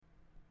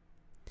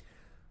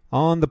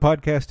On the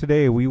podcast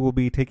today, we will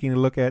be taking a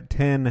look at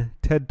 10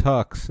 TED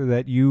Talks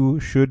that you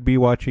should be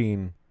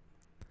watching.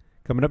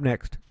 Coming up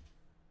next.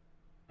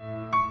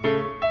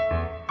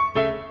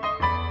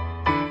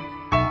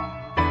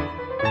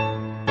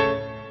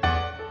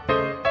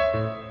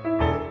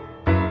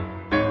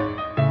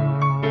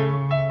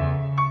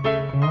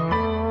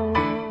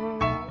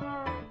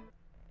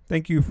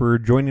 Thank you for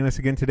joining us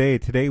again today.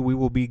 Today we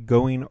will be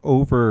going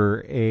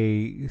over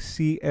a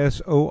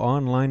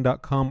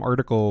CSOonline.com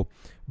article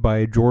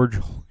by George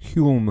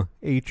Hulme,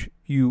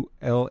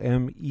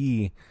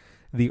 Hulme.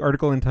 The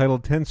article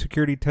entitled 10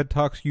 Security TED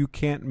Talks You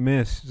Can't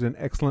Miss is an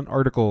excellent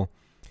article.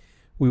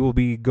 We will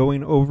be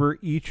going over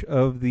each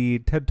of the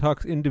TED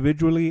Talks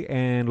individually,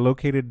 and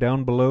located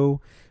down below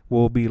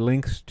will be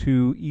links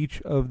to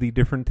each of the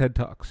different TED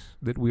Talks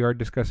that we are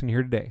discussing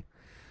here today.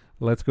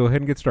 Let's go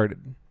ahead and get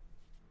started.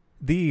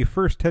 The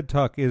first TED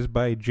Talk is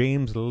by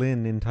James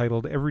Lynn,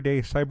 entitled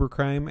Everyday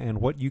Cybercrime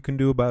and What You Can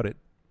Do About It.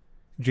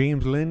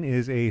 James Lynn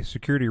is a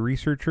security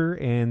researcher,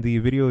 and the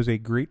video is a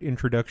great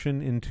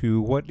introduction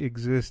into what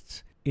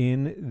exists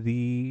in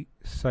the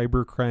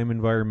cybercrime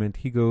environment.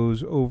 He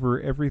goes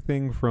over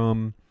everything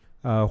from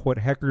what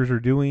hackers are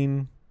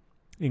doing,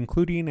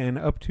 including and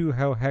up to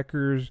how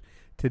hackers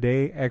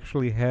today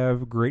actually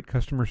have great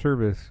customer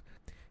service.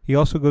 He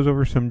also goes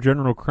over some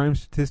general crime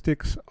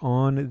statistics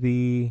on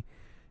the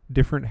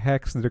different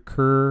hacks that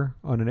occur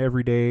on an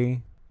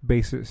everyday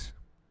basis.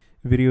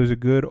 The video is a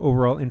good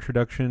overall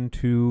introduction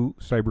to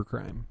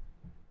cybercrime.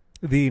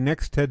 The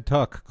next TED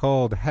Talk,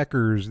 called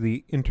Hackers,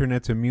 the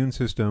Internet's Immune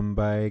System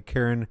by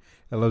Karen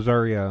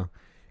Elazaria,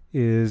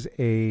 is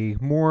a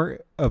more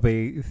of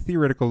a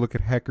theoretical look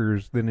at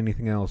hackers than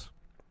anything else.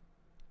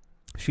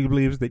 She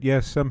believes that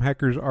yes, some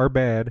hackers are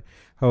bad.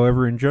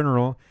 However, in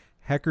general,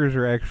 hackers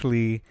are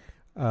actually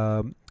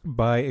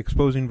by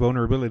exposing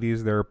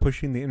vulnerabilities, they're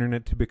pushing the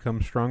internet to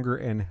become stronger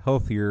and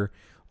healthier,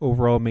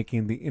 overall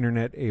making the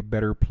internet a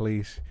better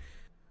place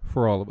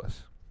for all of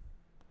us.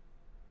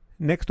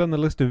 Next on the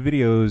list of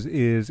videos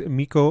is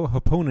Mikko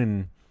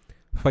Hopponen,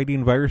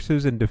 Fighting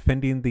Viruses and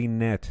Defending the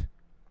Net.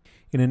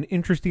 In an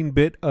interesting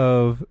bit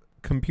of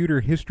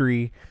computer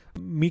history,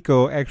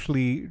 Mikko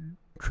actually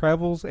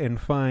travels and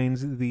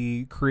finds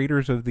the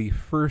creators of the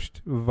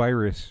first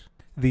virus.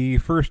 The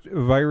first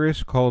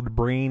virus, called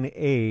Brain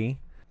A,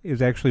 is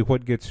actually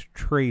what gets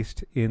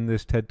traced in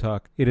this TED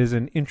Talk. It is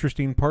an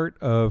interesting part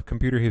of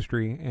computer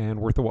history and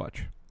worth a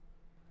watch.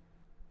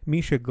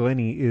 Misha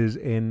Glenny is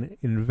an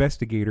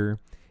investigator,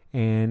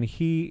 and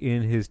he,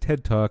 in his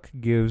TED Talk,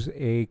 gives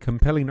a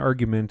compelling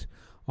argument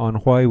on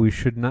why we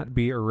should not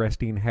be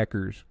arresting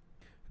hackers.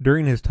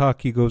 During his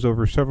talk, he goes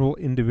over several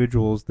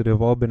individuals that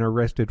have all been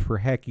arrested for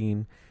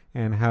hacking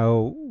and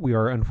how we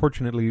are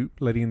unfortunately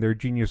letting their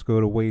genius go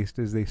to waste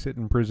as they sit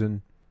in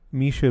prison.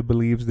 Misha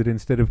believes that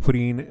instead of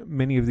putting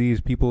many of these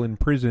people in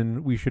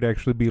prison, we should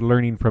actually be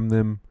learning from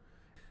them.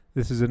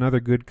 This is another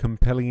good,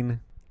 compelling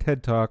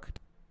TED Talk.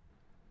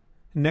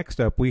 Next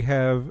up, we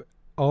have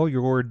All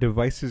Your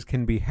Devices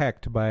Can Be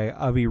Hacked by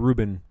Avi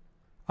Rubin.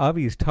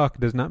 Avi's talk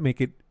does not make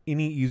it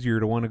any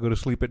easier to want to go to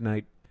sleep at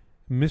night.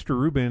 Mr.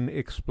 Rubin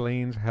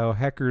explains how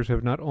hackers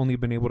have not only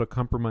been able to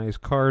compromise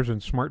cars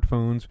and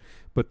smartphones,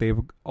 but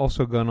they've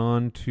also gone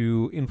on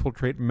to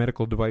infiltrate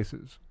medical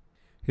devices.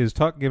 His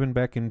talk, given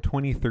back in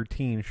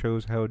 2013,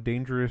 shows how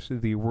dangerous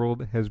the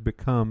world has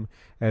become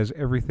as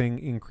everything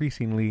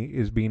increasingly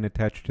is being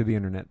attached to the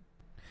internet.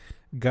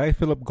 Guy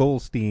Philip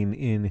Goldstein,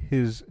 in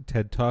his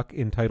TED Talk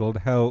entitled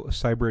How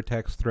Cyber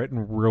Attacks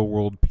Threaten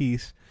Real-World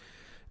Peace,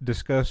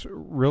 discuss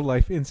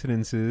real-life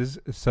incidences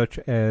such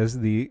as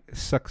the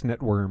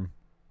Stuxnet worm.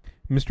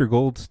 Mr.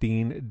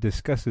 Goldstein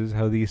discusses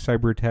how these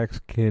cyber attacks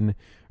can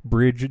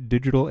bridge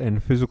digital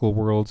and physical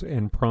worlds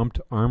and prompt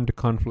armed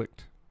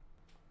conflict.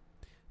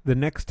 The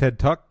next TED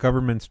Talk,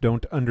 Governments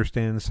Don't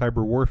Understand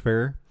Cyber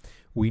Warfare,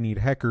 We Need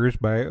Hackers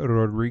by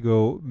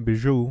Rodrigo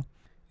Bijou,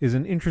 is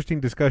an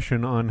interesting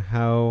discussion on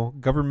how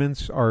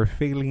governments are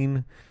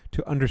failing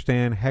to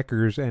understand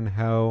hackers and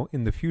how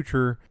in the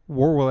future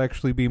war will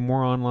actually be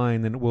more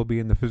online than it will be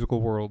in the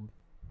physical world.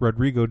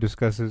 Rodrigo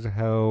discusses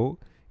how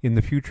in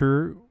the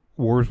future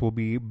wars will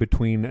be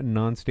between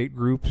non-state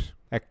groups,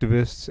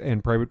 activists,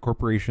 and private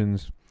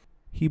corporations.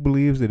 He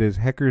believes it is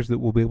hackers that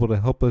will be able to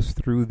help us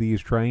through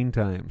these trying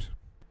times.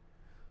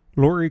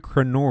 Lori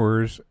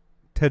Cranor's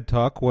TED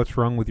Talk, What's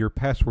Wrong with Your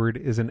Password,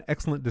 is an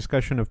excellent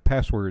discussion of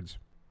passwords.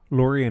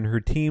 Lori and her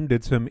team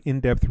did some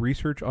in-depth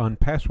research on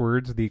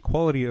passwords, the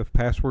quality of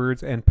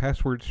passwords, and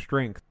password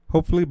strength.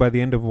 Hopefully by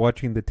the end of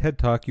watching the TED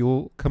Talk,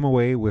 you'll come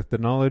away with the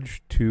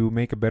knowledge to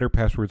make better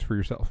passwords for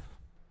yourself.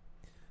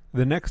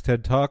 The next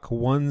TED Talk,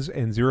 Ones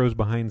and Zeros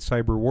Behind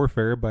Cyber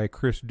Warfare by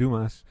Chris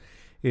Dumas,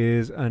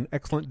 is an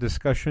excellent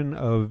discussion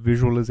of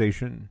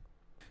visualization.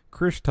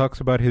 Chris talks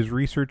about his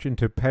research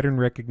into pattern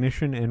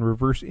recognition and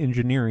reverse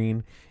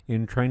engineering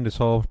in trying to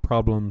solve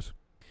problems.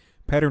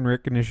 Pattern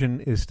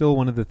recognition is still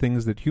one of the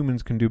things that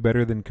humans can do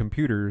better than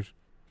computers.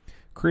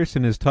 Chris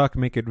in his talk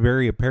make it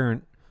very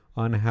apparent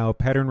on how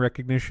pattern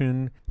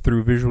recognition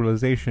through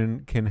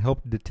visualization can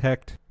help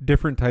detect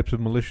different types of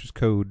malicious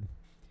code.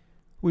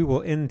 We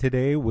will end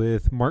today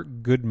with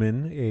Mark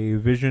Goodman, A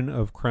Vision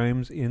of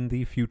Crimes in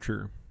the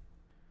Future.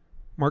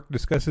 Mark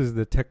discusses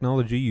the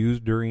technology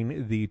used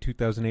during the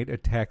 2008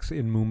 attacks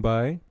in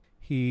Mumbai.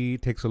 He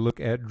takes a look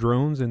at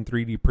drones and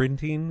 3D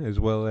printing, as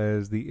well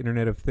as the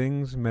Internet of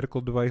Things,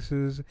 medical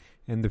devices,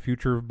 and the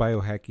future of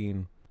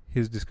biohacking.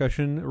 His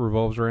discussion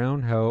revolves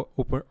around how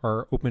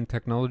our open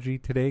technology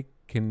today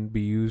can be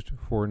used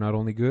for not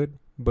only good,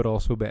 but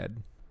also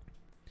bad.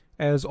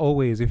 As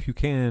always, if you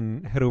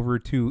can, head over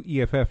to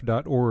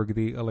EFF.org,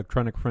 the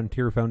Electronic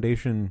Frontier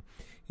Foundation.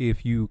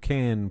 If you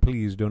can,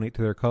 please donate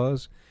to their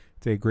cause.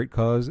 It's a great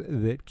cause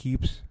that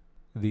keeps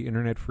the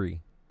internet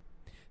free.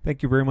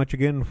 Thank you very much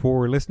again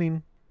for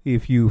listening.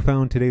 If you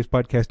found today's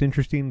podcast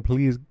interesting,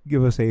 please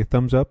give us a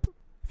thumbs up.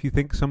 If you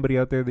think somebody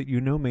out there that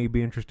you know may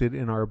be interested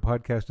in our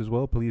podcast as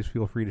well, please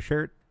feel free to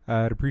share it.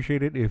 I'd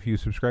appreciate it if you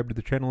subscribe to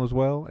the channel as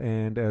well.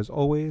 And as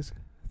always,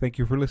 thank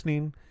you for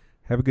listening.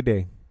 Have a good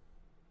day.